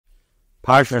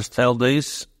Parshas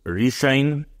Toldos,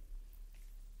 Rishon,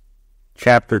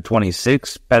 chapter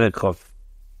 26, Perek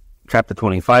chapter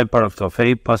 25, Parag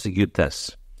Tofei, Pasuk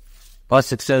Chitas.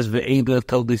 Pasuk says, "Ve'eda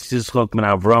Toldos Yitzchok ben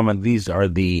Avram," and these are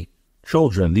the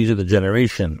children, these are the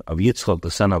generation of Yitzchok, the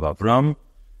son of Avram.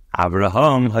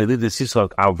 Avraham, Halidas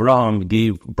Yitzchok, Avraham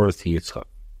gave birth to Yitzchok.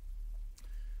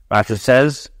 Rashi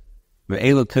says,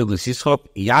 "Ve'eda Toldos Yitzchok,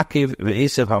 Yaakov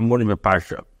ve'Esav hamurim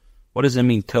beParsha." What does it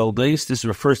mean, Toldos? This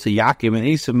refers to Yaakov and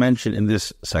Esav mentioned in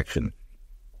this section.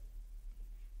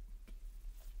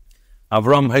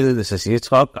 Avram Halidas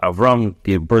Yitzchok, Avram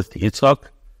gave birth to Yitzchok.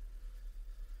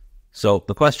 So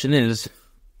the question is,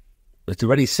 it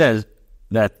already says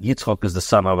that Yitzchok is the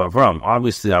son of Avram.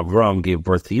 Obviously, Avram gave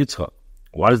birth to Yitzchok.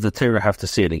 Why does the Torah have to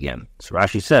say it again? So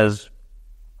Rashi says,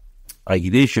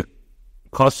 "Ayidesha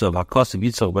kosav hakosav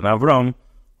Yitzchok ben Avram,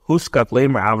 huskat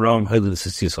lemer Avram Halidas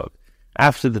Yitzchok."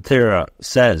 After the Torah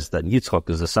says that Yitzchok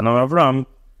is the son of Avram,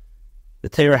 the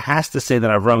Torah has to say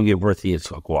that Avram gave birth to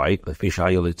Yitzchok. Why?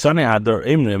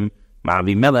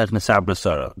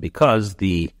 Because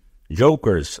the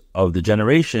jokers of the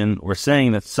generation were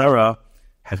saying that Sarah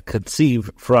had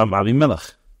conceived from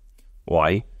Avimelech.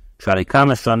 Why? For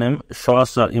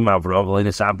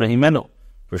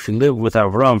she lived with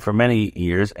Avram for many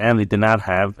years and they did not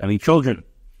have any children.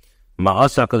 So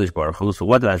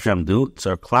what did Hashem do?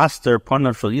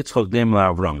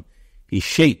 He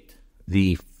shaped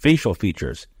the facial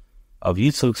features of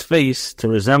Yitzchok's face to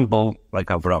resemble like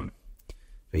Avram.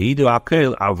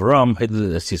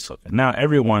 And now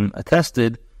everyone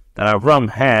attested that Avram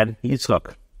had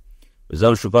Yitzchok.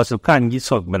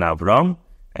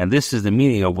 And this is the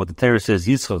meaning of what the Torah says,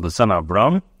 Yitzchok, the son of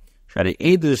Avram.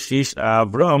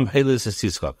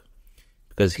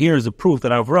 Because here is the proof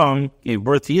that Avram gave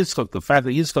birth to Yitzchok, the fact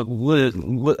that Yitzchok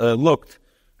looked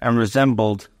and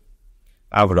resembled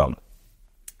Avram.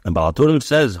 And Baal Turim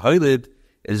says, Hoylid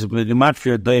is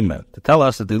Gematria Daima, to tell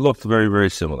us that they looked very, very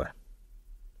similar.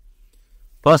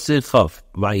 Pasuk Chav,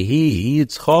 Vayhi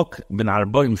Yitzchok ben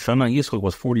Arbaim Shana, Yitzchok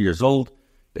was 40 years old.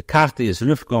 Bekachti is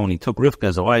Rivka, and he took Rivka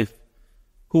as a wife.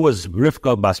 Who was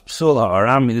Rivka Bas Psuel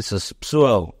HaArami? This is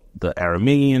Psuel, the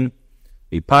Aramean.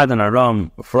 Padan Aram,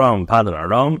 from Padan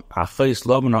Aram, Achais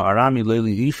Laban HaArami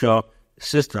Leili Isha,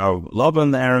 sister of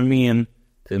Laban the Aramean,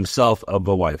 to himself of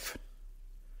a wife.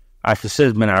 Rashi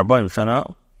says, Ben Arbaim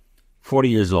Shana, 40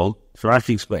 years old. So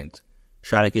Rashi explains,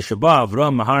 Sharik Ishabah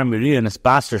Avram Mahar Miriah and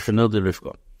Espaster Shanil de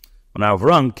Rivka. When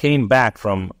Avram came back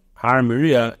from Har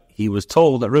Miriah, he was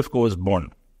told that Rivka was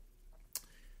born.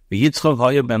 Yitzchok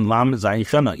Haya ben Lam Zayin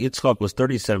Shana. Yitzchok was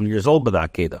 37 years old by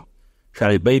that Kedah.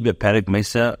 Sharik Baby Perek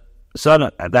Mesa.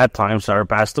 Sarah, at that time, Sarah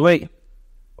passed away.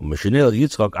 Now,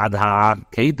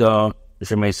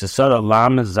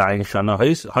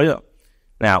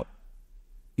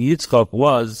 Yitzchok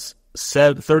was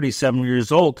 37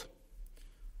 years old.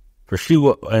 For she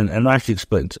and Rashi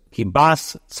explains,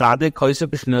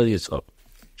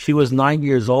 she was 9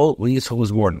 years old when Yitzchok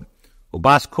was born.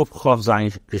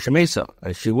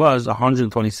 And she was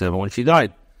 127 when she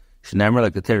died. She never,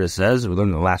 like the Torah says, we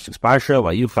learned in the last week's parsha,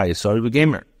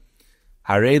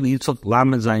 so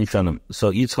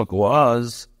Yitzchok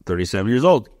was 37 years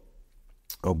old.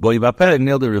 And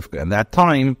that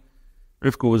time,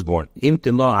 Rivka was born.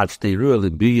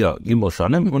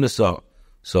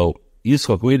 So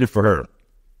Yitzchok waited for her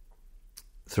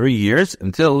 3 years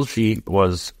until she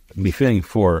was befitting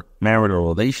for marital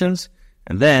relations,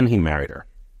 and then he married her.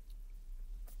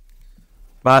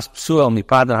 Bas Psuel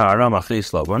mipadan ha'aram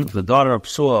achis Laban, the daughter of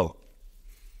Psuel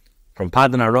from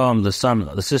Padan Aram, the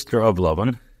sister of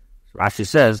Laban. Rashi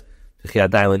says,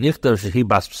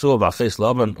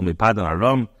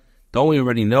 don't we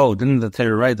already know, didn't the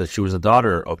Torah write that she was the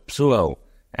daughter of Psuel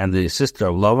and the sister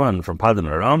of Laban from Padan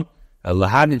Aram?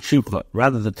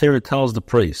 Rather, the Torah tells the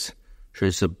praise. She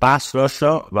was Bas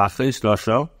Rasha v'Achis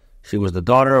Rasha. She was the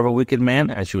daughter of a wicked man,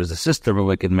 and she was the sister of a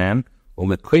wicked man.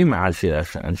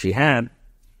 And she had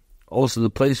also the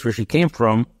place where she came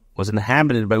from was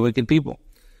inhabited by wicked people.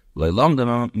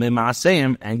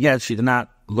 And yet she did not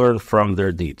learn from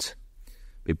their deeds.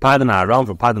 Padan Aram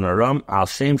for Padan Aram, Al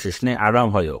Shem Sheshne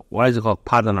Aram Hoyo. Why is it called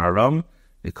Padan Aram?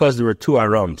 Because there were two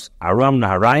Arams. Aram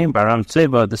Naharayim, Aram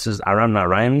Tseva. This is Aram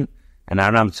Naharayim and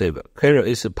Aram Tseva. Kera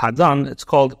is a Padan. It's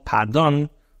called Padan,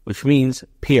 which means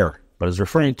peer, but it's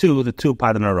referring to the two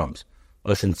Padan Arams.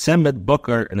 Oshin Semed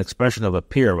Bukar, an expression of a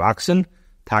peer of oxen.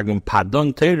 Targum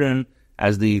Padan Teirin,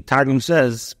 as the Targum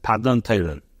says, Padan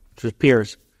Teirin, which is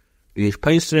peers.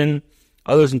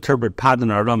 Others interpret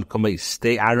Padan Aram come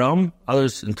stay Aram.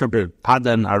 Others interpret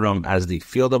Padan Aram as the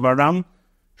field of Aram.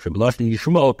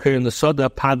 Yishmael occur in the Soda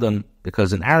Padan,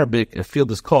 because in Arabic a field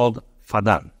is called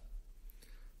Fadan.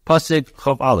 Pasuk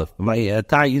Chav Aleph.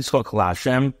 Vayetar Yitzchak la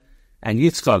Hashem, and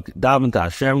Yitzchak davened to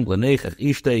Hashem l'neichach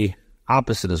ishtei,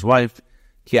 opposite his wife,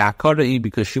 ki akarai,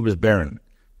 because she was barren.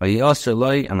 Vayeser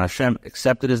loy, and Hashem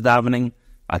accepted his davening.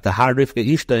 Atahar Rivka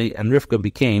ishtei, and Rivka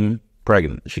became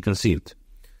pregnant. She conceived.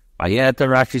 Vayetar,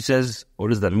 Rashi says, what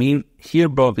does that mean? Here,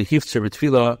 bo v'hifzer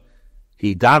b'tfilah,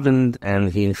 he davened and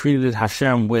he entreated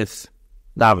Hashem with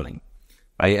davening.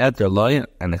 Vayetar loy,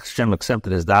 and Hashem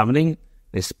accepted his davening.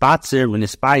 Nispatzer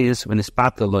v'nispayis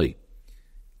v'nispata loy.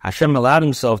 Hashem allowed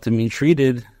himself to be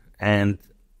treated and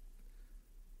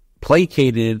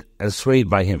placated and swayed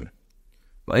by him.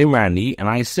 And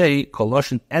I say,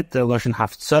 that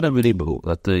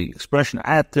the expression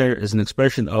eter is an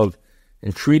expression of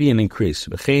entreaty and increase.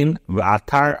 And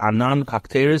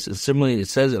similarly, it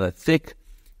says in a thick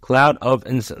cloud of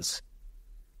incense.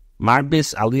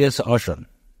 Marbis aliyas oshan.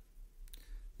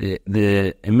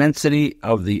 The immensity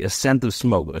of the ascent of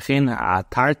smoke. You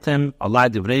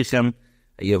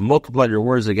have multiplied your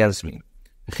words against me.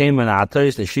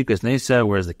 Whereas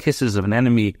the kisses of an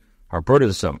enemy are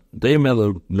burdensome. They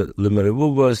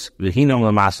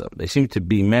seem to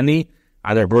be many,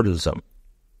 and they're burdensome.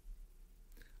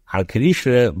 Like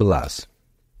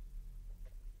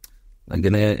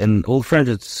in Old French,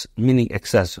 it's meaning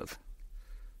excessive.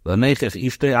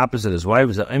 Opposite his wife.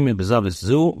 What does that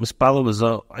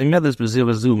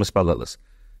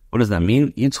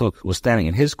mean? Yitzchak was standing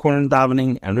in his corner and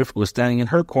davening, and Rivka was standing in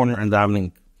her corner and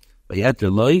davening. But yet they're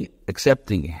loy,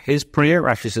 accepting his prayer.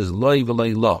 Rashi says loy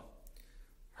v'loy lo.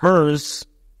 Hers,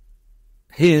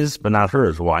 his, but not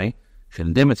hers. Why?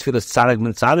 You cannot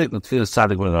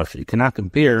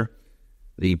compare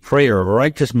the prayer of a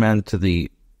righteous man to the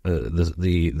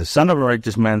son of a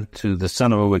righteous man to the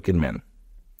son of a wicked man.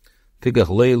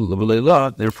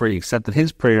 Therefore, he accepted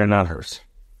his prayer and not hers.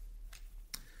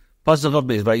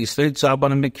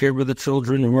 Pasuk where the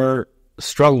children were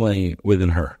struggling within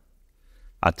her.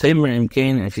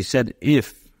 And she said,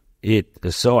 if it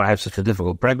is so, I have such a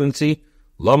difficult pregnancy.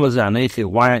 Why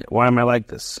am I like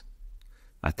this?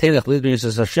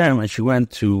 And she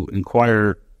went to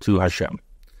inquire to Hashem.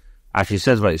 As she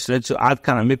says, the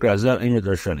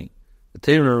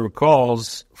Torah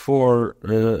calls for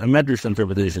a medrash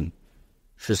interpretation.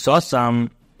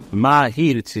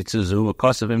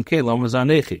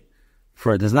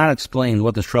 For it does not explain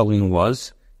what the struggling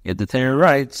was, yet the Torah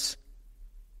writes,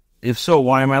 if so,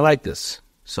 why am I like this?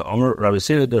 So the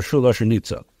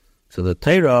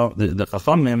Torah, the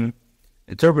Chachamim,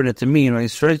 interpreted to mean, right,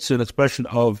 straight to an expression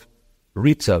of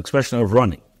ritza, expression of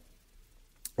running.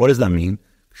 What does that mean?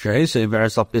 When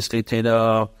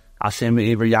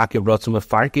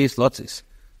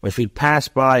she'd pass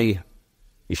by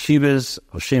yeshivas,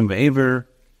 Hashem ve'ever,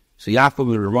 so Yaakov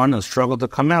would run and struggle to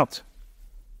come out.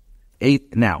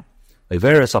 8 now. When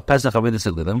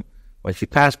she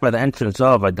passed by the entrance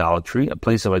of idolatry, a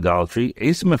place of idolatry,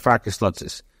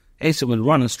 Asa would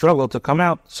run and struggle to come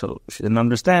out, so she didn't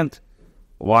understand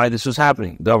why this was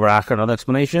happening. Another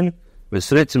explanation, that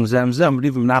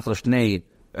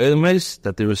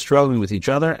they were struggling with each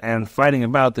other and fighting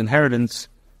about the inheritance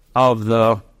of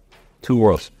the two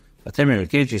worlds.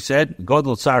 She said,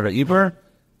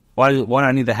 why do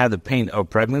I need to have the pain of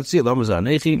pregnancy? Why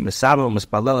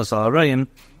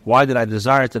did I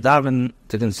desire to daven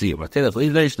to conceive?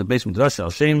 The basement of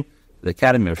Hashem, the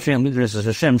academy of Shem, that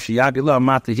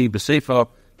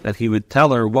he would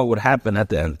tell her what would happen at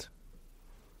the end.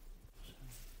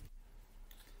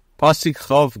 Pasuk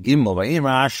Chav Gimel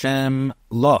Vayira Hashem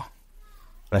Lo.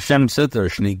 Hashem said to her,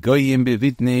 Shnei Goyim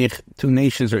bevitnech, 2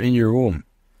 nations are in your womb.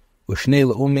 Ushnei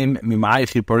le'umim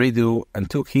mimayichi paridu, and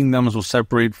 2 kingdoms will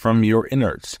separate from your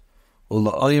innards.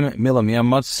 Ula'oyim milam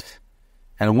yamatz,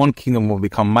 and 1 kingdom will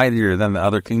become mightier than the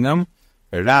other kingdom.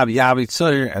 Rab yavi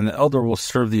tzayir, and the elder will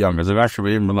serve the younger.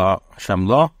 Hashem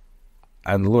Lo,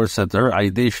 and the Lord said to her,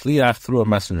 Ayidei shliach, through a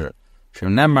messenger.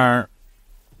 Shem nemar.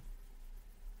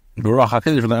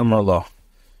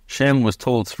 Shem was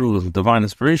told through divine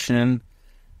inspiration,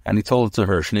 and he told it to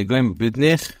her.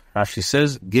 Rashi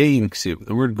says, Geim ksiv.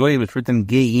 The word Goyim is written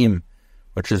Geim,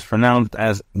 which is pronounced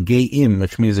as Geim,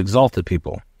 which means exalted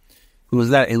people. Who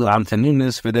is that?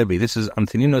 Antoninus v'Rebbe. This is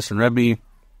Antoninus and Rebbe.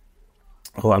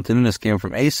 Antoninus came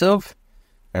from Esav,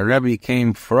 and Rebbe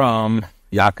came from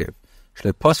Yaakov.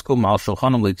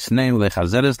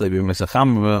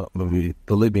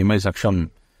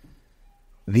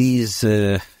 These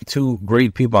 2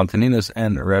 great people, Antoninus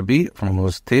and Rabbi, from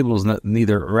whose tables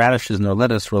neither radishes nor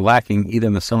lettuce were lacking, either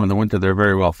in the summer and the winter, they're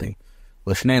very wealthy.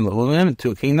 2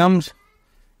 kingdoms.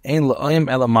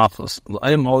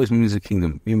 La'ayim always means a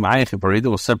kingdom.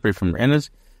 Will separate from your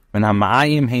innards. From the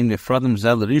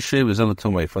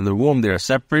womb they are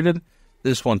separated,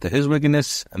 this one to his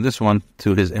wickedness, and this one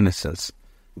to his innocence.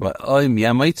 But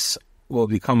Yamites will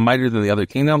become mightier than the other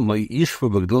kingdom. They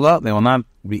will not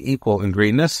be equal in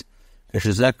greatness.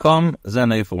 When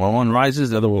one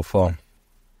rises, the other will fall.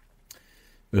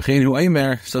 So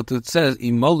it says,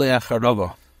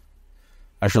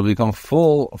 I shall become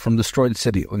full from destroyed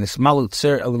city. When they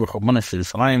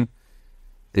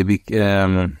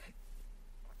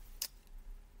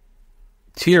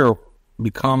Tyr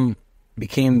became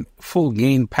full,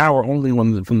 gained power only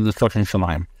from the destruction of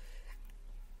Shalim.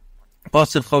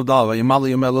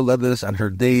 And her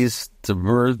days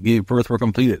to gave birth were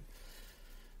completed.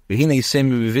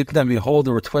 Behold,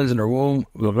 there were twins in her womb.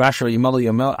 But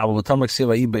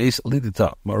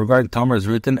regarding Tamar is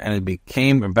written, and it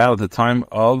became about the time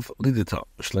of Lidita.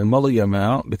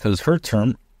 Because her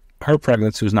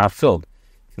pregnancy was not filled.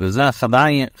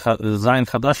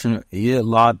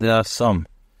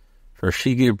 For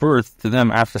she gave birth to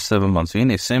them after 7 months.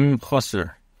 Twins,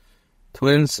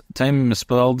 Taim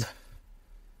misspelled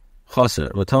Chaser.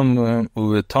 But Tamar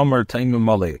Taim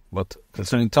Male. But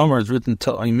concerning Tamar, it's written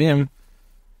Taimim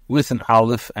with an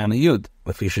Aleph and a Yud.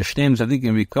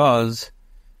 Because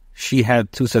she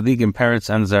had 2 Tzadikim, parents,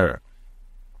 and Zerah.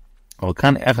 But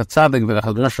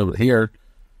here,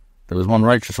 there was one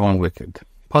righteous, one wicked.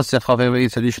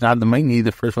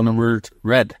 The first one, the word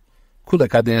red. He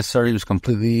was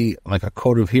completely like a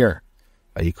coat of hair.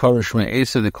 They called him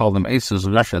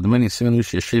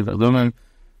Esav.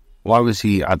 Why was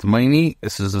he Admaini?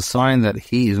 This is a sign that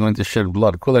he is going to shed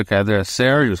blood. He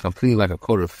was completely like a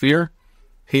coat of hair.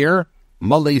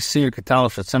 Malay Seir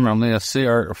Katal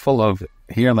Seir, full of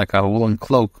hair, like a woolen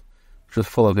cloak, which was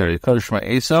full of hair. He called him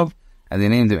Esav, and they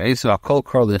named him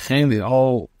Esav. They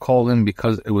all called him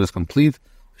because it was complete.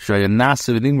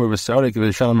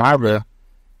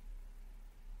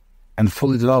 And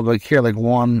fully developed like here, like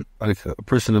a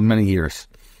person of many years.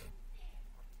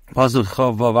 And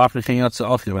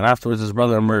afterwards his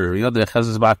brother murdered.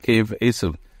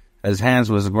 His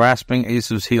hands was grasping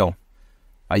Esav's heel.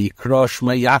 And he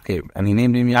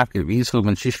named him Yaakov.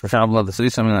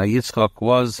 Yitzchak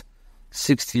was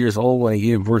 60 years old when he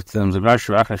gave birth to them. I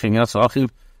heard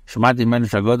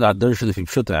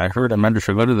a Medrash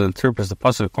Agoda that interprets the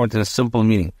pasuk according to the simple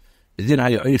meaning.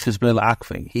 Yaakov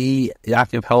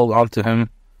held on to him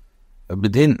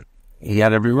bedin. He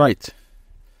had every right.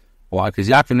 Why? Because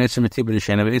Yaakov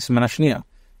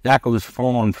was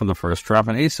formed from the first drop,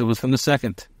 and Esau was from the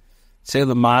second.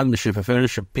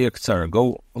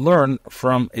 Go learn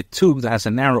from a tube that has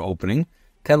a narrow opening.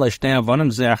 Go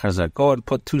and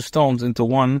put 2 stones into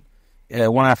one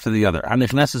after the other. So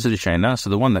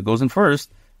the one that goes in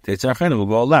first, will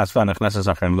go last.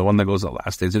 The one that goes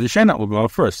last, will go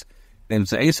first. So it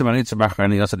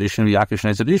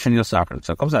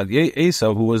comes out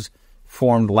Esau, who was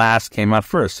formed last, came out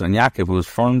first. And Yaakov, who was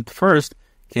formed first,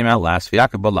 came out last. Now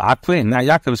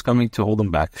Yaakov is coming to hold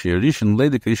him back.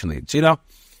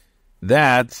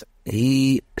 That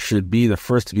he should be the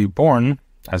first to be born,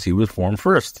 as he was formed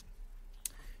first.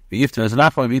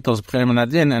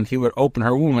 And he would open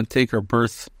her womb and take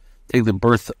the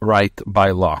birthright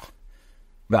by law.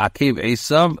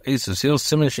 This is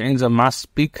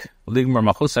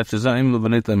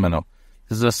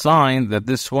a sign that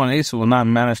this one Esau will not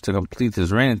manage to complete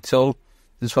his reign until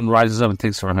this one rises up and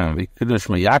takes from him.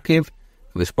 Yaakov,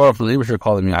 the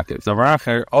call him Yaakov.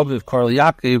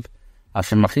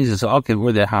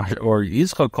 Or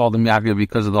Yitzchak called him Yaakov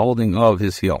because of the holding of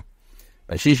his heel.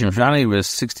 He was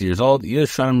 60 years old. 10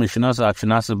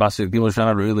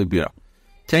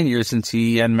 years since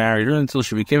he had married her until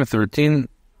she became 13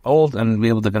 old and be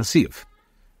able to conceive.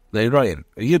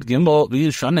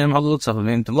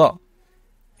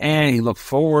 And he looked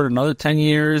forward another 10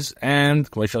 years, and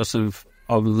waited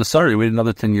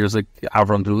another 10 years like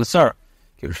Avram to Lissar.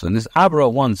 This Abra,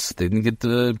 once they didn't get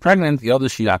pregnant, the other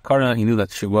Shiyakara, he knew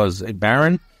that she was a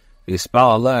barren. He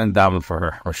spal Allah and davened for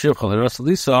her.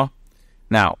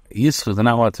 Now, Yitzchak did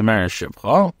not want to marry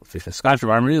Shivcha,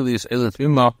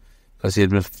 because he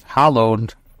had been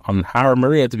hallowed on Har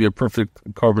Maria to be a perfect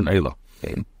korban Elah.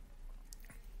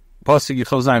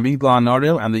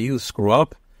 And the youths grew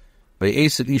up. By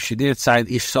Asa Ish did side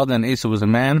Ish Sada, and Asa was a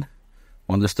man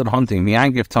who understood hunting. The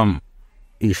Yangiv Tom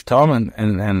Ish Tom, and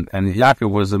Yaakov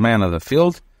was the man of the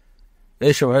field.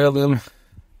 Yaakov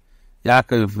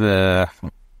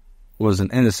was an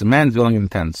innocent man dwelling in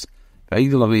tents. As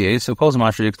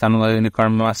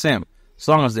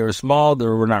long as they were small, they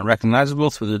were not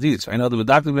recognizable through their deeds. I know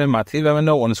the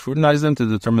no one scrutinized them to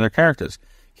determine their characters.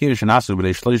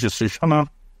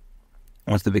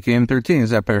 Once they became 13,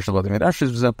 Zeh perished about the Midrash,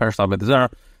 Zeh perished about the Zara.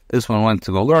 This one went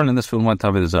to go learn, and this one went to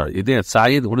Avodah Zarah. Yedei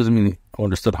Tzayid, what does it mean?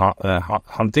 Understood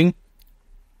hunting.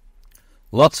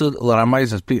 Lotzud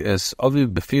l'ramayz as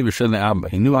Aviv b'fiv b'shel Abba.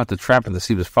 He knew how to trap and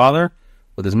deceive his father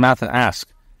with his mouth and ask,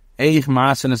 Eich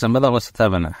ma'asin es amela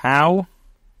v'sataven. How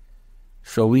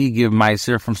shall we give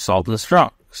ma'aser from salt and straw?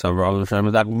 So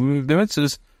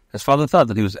his father thought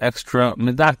that he was extra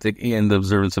medactic in the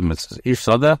observance of mitzvahs. Ish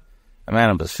sada, a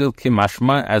man of Basfil, kim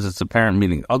mashma, as its apparent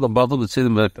meaning. Other bottle, but see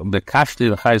the kashti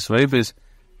v'chayis v'evis.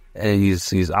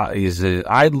 He's an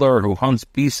idler who hunts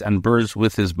beasts and birds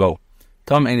with his bow.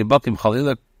 Tom eni bakim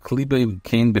chalila klibe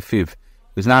kain befiv. He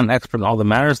was not an expert in all the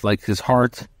matters, like his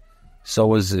heart, so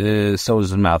was his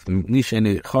mouth. Nish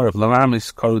eni charif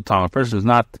lamamis karu tam. A person who's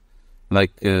not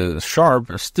like sharp,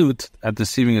 astute at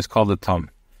deceiving is called a tom.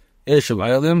 Ish of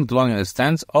ayolim, dwelling in his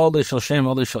tents, all they shall shame,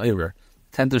 all they shall aver.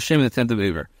 Tent of shame, the tent of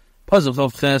aver. Puzzle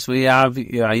of ches, we have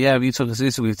Yitzchak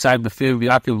Esau, we tzad befiv,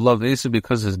 Yaakov loved Esau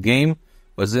because his game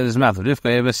was in his mouth.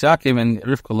 Rivka Eves Yaakov, and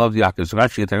Rivka loved Yaakov. So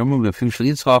Rashi get removed the fim shel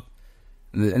Yitzchak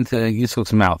into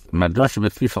Yitzchak's mouth. Madrash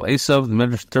b'fim shel Esau, the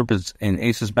Midrash interprets in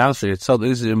Esau's mouth. So Yitzchak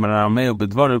Esau Marameo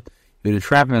b'dvarim, you to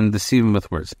trap him and deceive him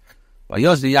with words.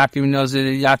 Yaakov knows that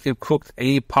Yaakov cooked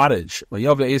a pottage.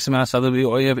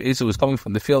 Esau was coming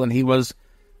from the field and he was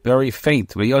very faint.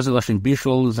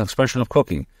 Bishul is an expression of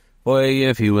cooking.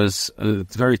 If he was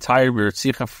very tired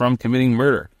from committing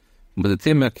murder. But the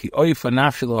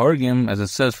Timek, as it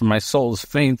says, for my soul is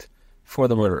faint for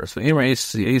the murderers. So Esau said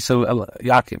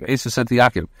to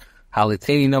Yaakov,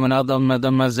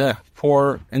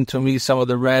 pour into me some of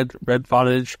the red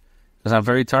pottage, because I'm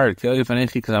very tired.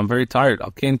 Because I'm very tired.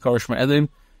 He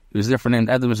was different named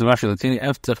Edom.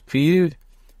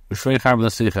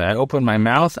 I open my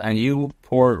mouth and you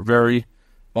pour very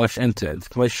much into it.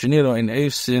 If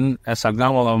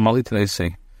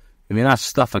you not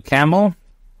stuff a camel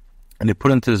and you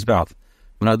put it into his mouth.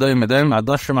 Red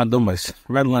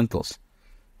lentils.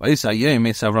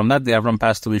 That day Avram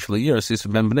passed away to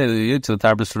the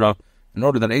Tarbus in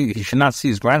order that he should not see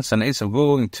his grandson Esau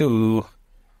going to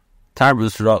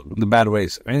Tarbus the bad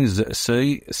ways.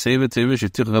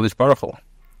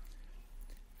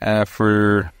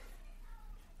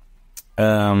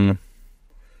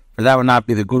 For that would not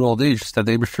be the good old age that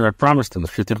the Eibishter had promised him.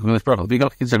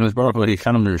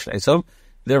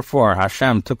 Therefore,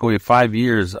 Hashem took away 5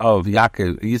 years of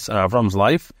Avram's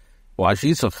life. Now,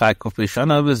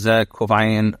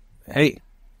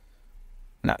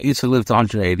 Yitzchak lived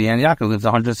 180 and Yaakov lived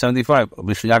 175.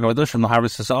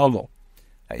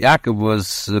 Yaakov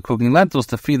was cooking lentils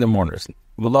to feed the mourners.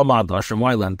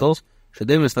 Why lentils?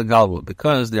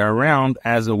 Because they are round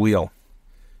as a wheel.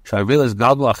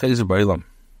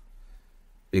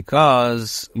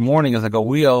 Because mourning is like a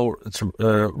wheel. It's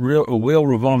a wheel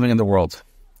revolving in the world.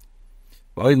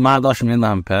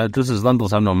 Just as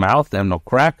lentils have no mouth, they have no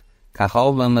crack.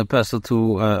 So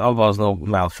to Alva has no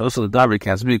mouth. So the Dabri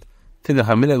can't speak.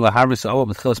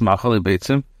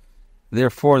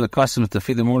 Therefore, the custom is to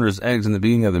feed the mourners eggs in the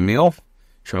beginning of the meal,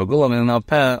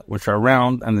 which are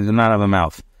round and they do not have a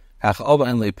mouth.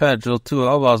 Two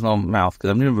Alva has no mouth because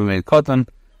I've never made cotton.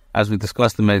 As we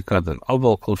discussed the made cotton. A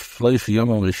mortar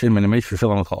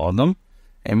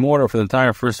for the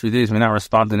entire first 3 days may not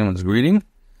respond to anyone's greeting.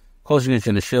 A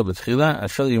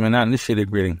shell you may not initiate a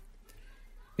greeting.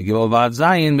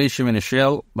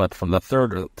 But from the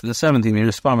 3rd to the 17th, you may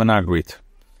respond but not greet.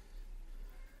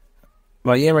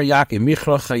 So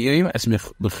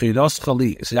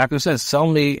Yaakov says, tell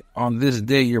me on this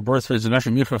day your birthday.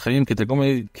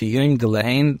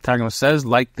 Targum says,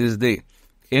 like this day.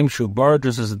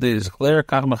 Just as the day is clear,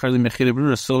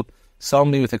 so sell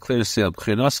me with a clear sale.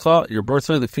 Your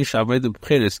birthday, the fish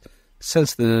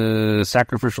since the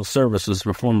sacrificial service was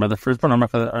performed by the firstborn,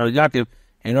 Yaakov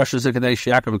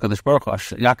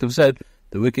said,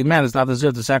 the wicked man does not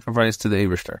deserve to sacrifice to the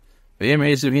Eibishter.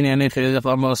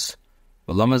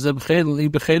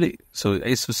 So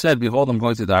Esau said, behold, I'm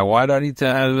going to die. Why do I need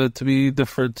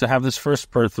to have this first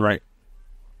birthright?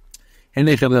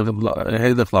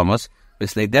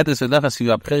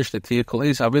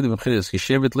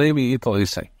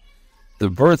 The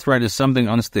birthright is something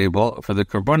unstable. For the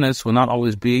Karbonis will not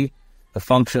always be the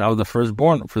function of the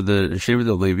firstborn. For the Shevet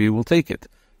of Levi will take it.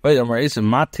 Esau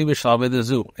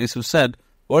said,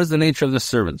 what is the nature of the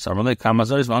servants? So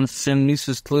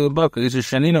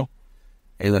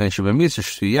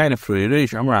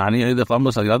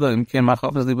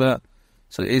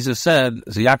Esau said,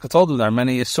 Yaakov told him there are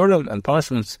many sort of and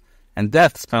punishments and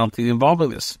death's penalty involved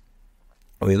in this.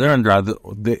 We learned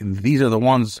these are the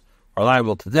ones who are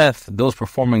liable to death, those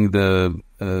performing the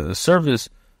service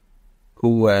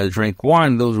who drank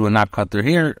wine, those who would not cut their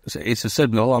hair. So Esau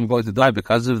said, behold, I'm going to die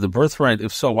because of the birthright.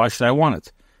 If so, why should I want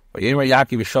it?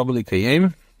 Yaakov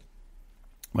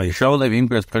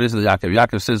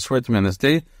said, swear to me on this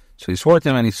day. So he swore to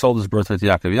him, and he sold his birthright to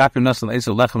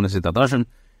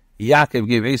Yaakov. Yaakov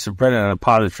gave Esau bread and a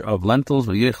pottage of lentils,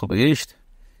 and he ate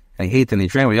and he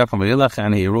drank,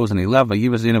 and he arose and he left.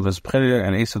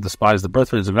 And Esau despised the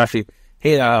birthright of Rashi.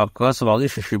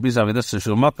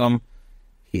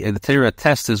 The Torah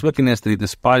attests his wickedness that he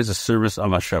despised the service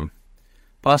of Hashem.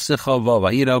 There was a famine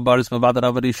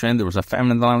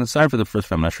in the land inside for the first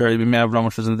famine. Which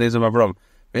was in the days of Avram.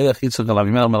 Yitzchak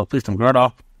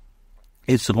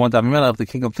went to Abimelech, the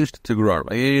king of Plishtim, to Gerar.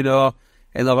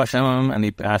 And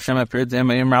Hashem appeared to him.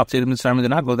 Did not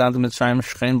go down to Mitzrayim.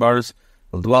 Shchein bars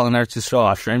will dwell in Eretz Yisrael.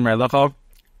 Hashem Re'lecha.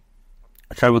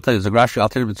 I will tell you, Zagrashi, I'll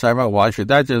tell you Mitzrayim. Why should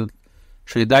I die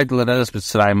to let us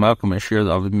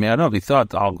Mitzrayim? He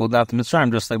thought, I'll go down to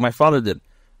Mitzrayim just like my father did.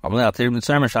 I'll tell you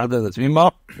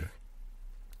Mitzrayim.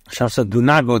 Hashem said, do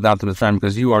not go down to Mitzrayim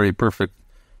because you are a perfect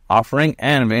offering,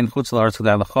 and being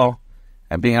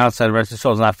outside of Eretz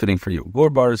Yisrael is not fitting for you.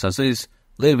 Gorbar says,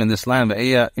 live in this land.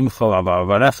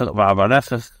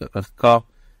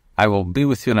 I will be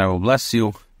with you and I will bless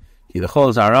you.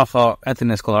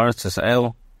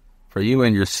 For you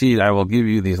and your seed I will give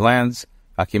you these lands.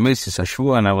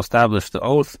 And I will establish the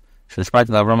oath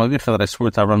that I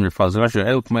swore to Avram your father.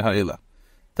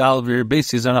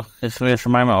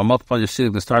 I will multiply your seed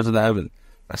like the stars of the heaven.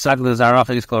 And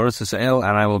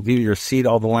I will give your seed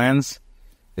all the lands.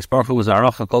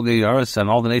 And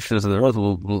all the nations of the earth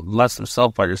will bless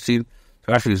themselves by your seed.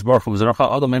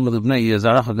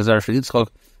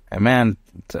 A man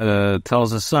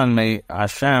tells his son, may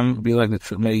Hashem be like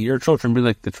may your children be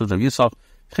like the children of Yisach.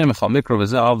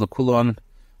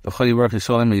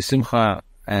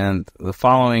 And the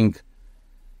following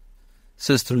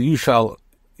says, through you shall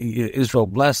Israel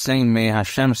bless, saying, may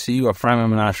Hashem see you, Ephraim and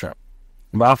Manasseh.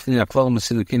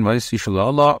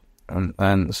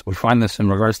 And we find this in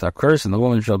regards to a curse, and the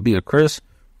woman shall be a curse,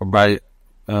 or by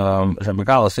a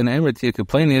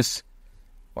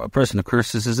person who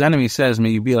curses his enemy says,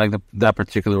 may you be like that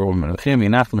particular woman.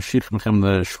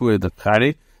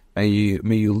 May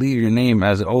you leave your name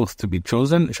as an oath to be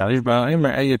chosen.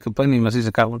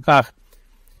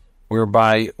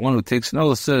 Whereby one who takes an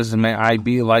oath says, may I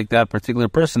be like that particular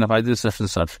person if I did such and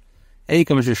such.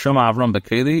 Because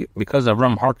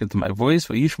Avram hearkened to my voice,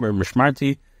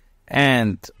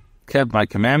 and kept my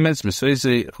commandments, my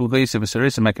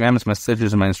commandments, my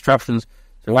statutes, and my instructions.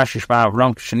 So when I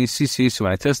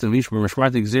tested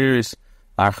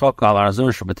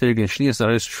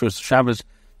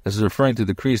this is referring to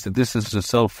decrease the distance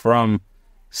itself from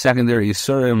secondary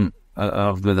Yisurim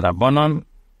of the Rabbanon.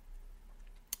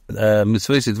 Referring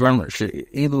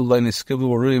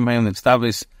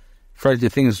to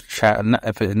things,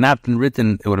 if it had not been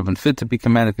written, it would have been fit to be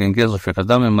commanded,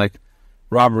 like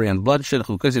robbery and bloodshed.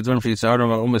 These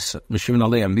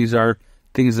are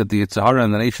things that the Yitzhahara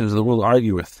and the nations of the world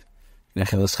argue with.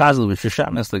 Like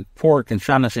pork and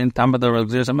shanash,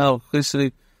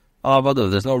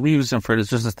 there's no reason for it, it's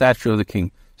just a statue of the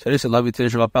king. So this is to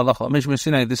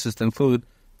include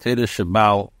Teda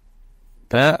Shabal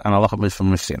Peh and Allah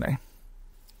from Sinai.